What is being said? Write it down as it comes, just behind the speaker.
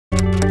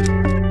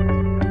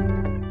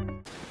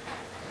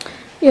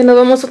Ya nos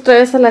vamos otra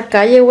vez a la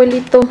calle,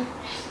 abuelito.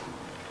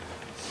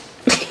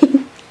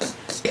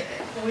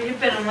 Oye,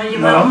 pero no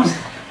llevamos. No.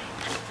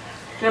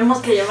 Tenemos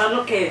que llevar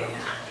lo que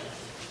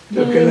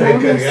nos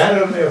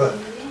encargaron, Eva.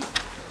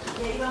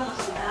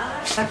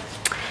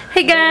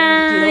 Hey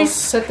guys.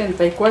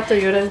 74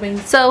 y ahora es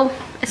 20. So,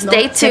 it's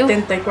day 2.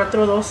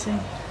 74:12.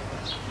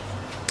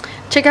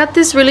 Check out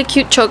this really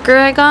cute choker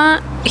I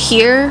got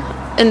here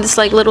in this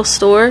like little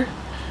store.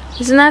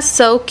 Isn't that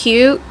so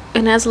cute?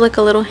 It has like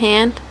a little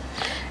hand.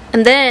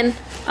 And then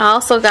I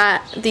also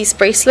got these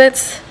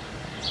bracelets.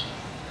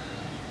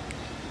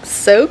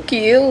 So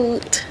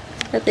cute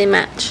that they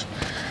match.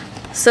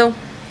 So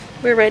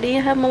we're ready.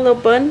 I have my little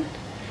bun,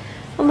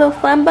 a little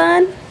fun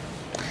bun,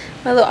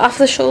 my little off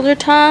the shoulder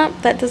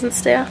top that doesn't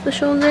stay off the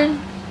shoulder.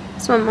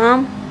 It's my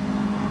mom.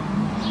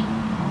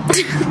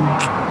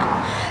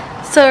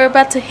 So we're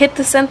about to hit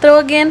the centro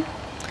again.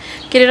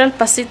 Get it al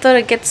pasito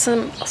to get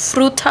some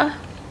fruta.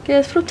 ¿Qué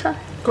es fruta?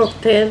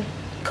 Cocktail.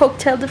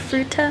 Cocktail de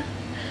fruta.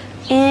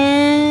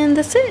 And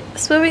that's it.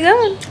 That's where we're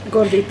going.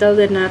 Gorditas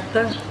de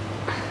nata.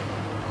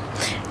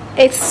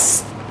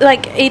 It's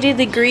like 80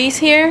 degrees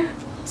here.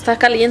 Está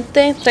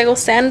caliente. Traigo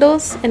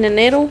sandals en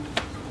enero.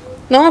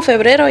 No,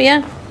 febrero,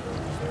 yeah.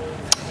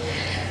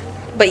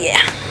 But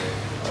yeah.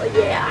 Oh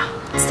yeah.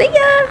 See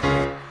ya.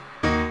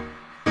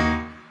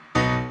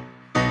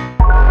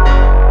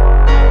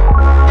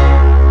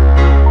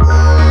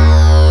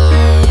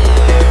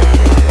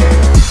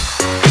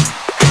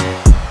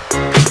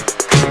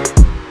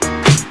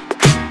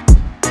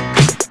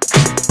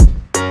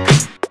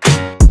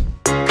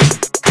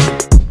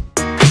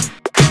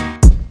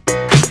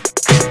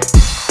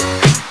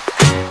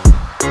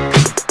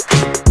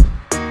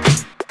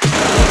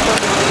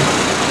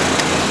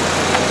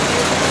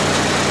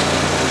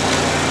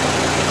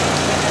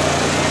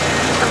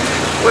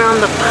 We're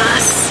on the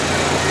bus.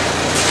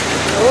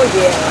 Oh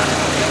yeah.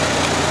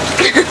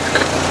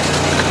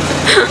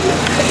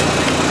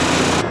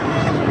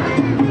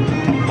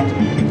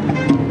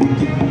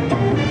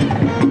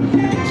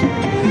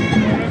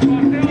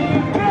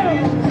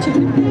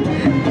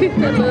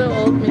 That little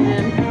old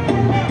man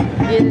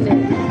getting it.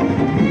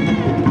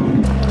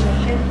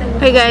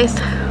 Hey guys,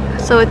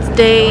 so it's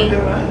day,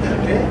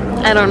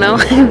 I don't know,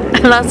 I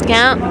lost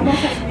count,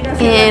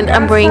 and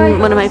I'm wearing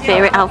one of my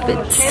favorite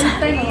outfits.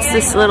 It's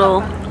this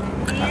little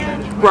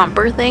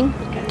romper thing,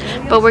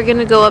 but we're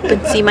gonna go up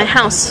and see my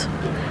house,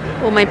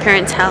 well, my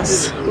parents'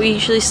 house. We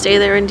usually stay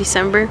there in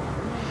December,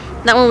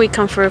 not when we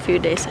come for a few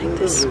days like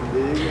this. So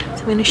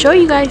I'm gonna show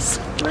you guys.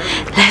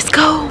 Let's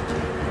go.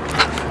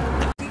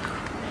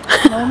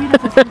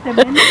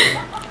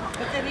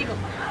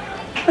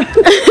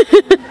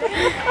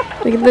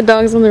 Look at the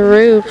dogs on the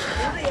roof.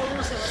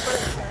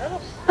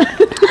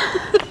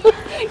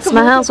 It's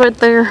my house right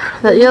there,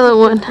 that yellow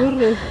one.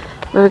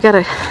 But we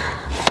gotta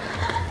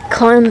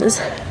climb this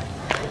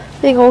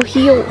big old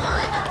hill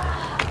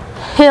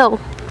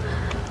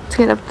to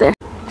get up there.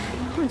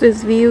 Look at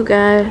this view,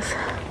 guys.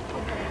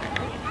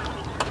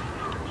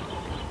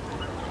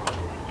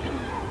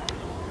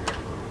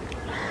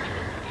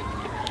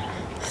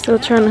 Still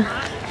trying to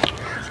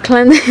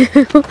climb the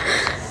hill.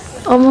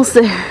 Almost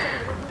there.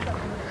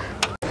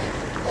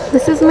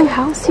 This is my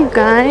house, you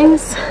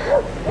guys.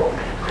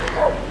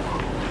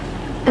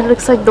 It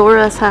looks like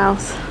Dora's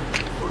house.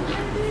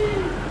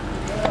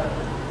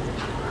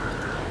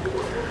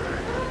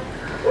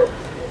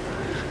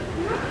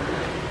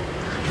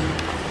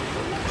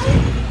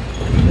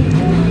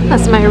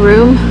 That's my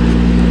room.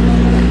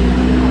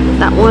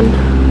 That one.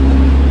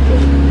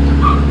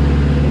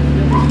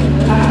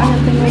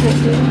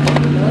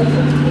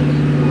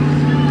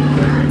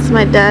 It's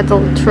my dad's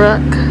old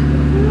truck.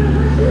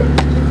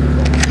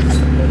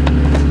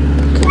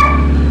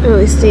 Can't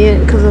really see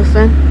it because of the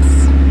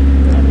fence.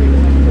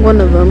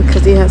 One of them,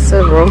 because he has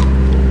several.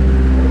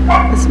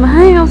 It's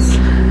my house.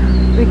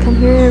 We come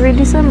here every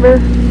December.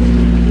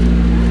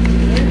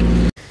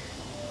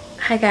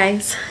 Hi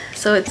guys.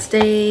 So it's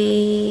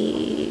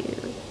day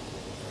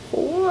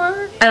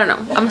 4? I don't know.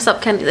 I'm gonna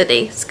stop counting the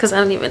days because I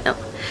don't even know.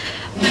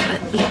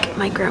 But look,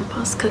 my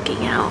grandpa's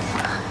cooking out.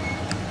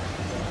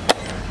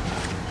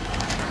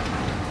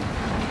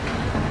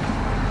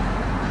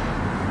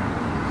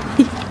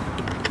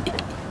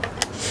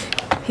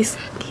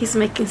 He's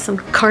making some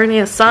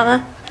carne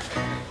asada.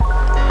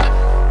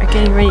 We're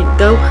getting ready to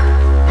go.